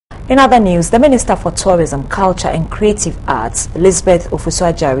In other news, the Minister for Tourism, Culture and Creative Arts, Elizabeth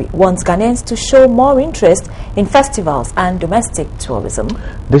Ofosu-Adjare, wants Ghanaians to show more interest in festivals and domestic tourism.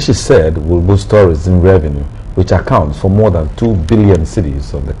 This, she said, will boost tourism revenue, which accounts for more than 2 billion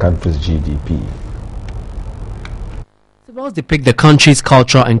cedis of the country's GDP. Festivals depict the country's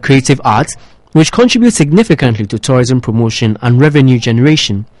culture and creative arts, which contribute significantly to tourism promotion and revenue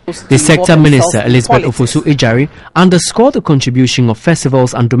generation. The Sector Minister, Elizabeth Ofosu-Adjare, underscored the contribution of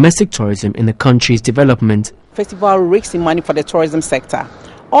festivals and domestic tourism in the country's development. Festival raising money for the tourism sector.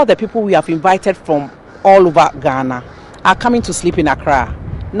 All the people we have invited from all over Ghana are coming to sleep in Accra.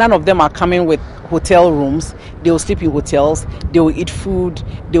 None of them are coming with hotel rooms. They will sleep in hotels, they will eat food,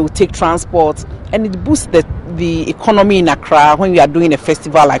 they will take transport, and it boosts the economy in Accra when we are doing a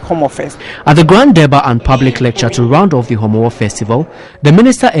festival like Homo Fest. At the Grand Durbar and public lecture to round off the Homo Festival, the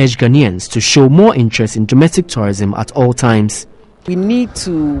minister urged Ghanaians to show more interest in domestic tourism at all times. We need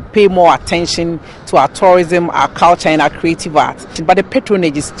to pay more attention to our tourism, our culture and our creative arts, but the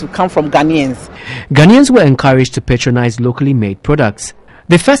patronage is to come from Ghanaians. Ghanaians were encouraged to patronize locally made products.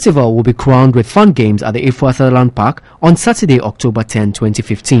 The festival will be crowned with fun games at the Ifo Sutherland Park on Saturday, October 10,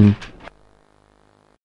 2015.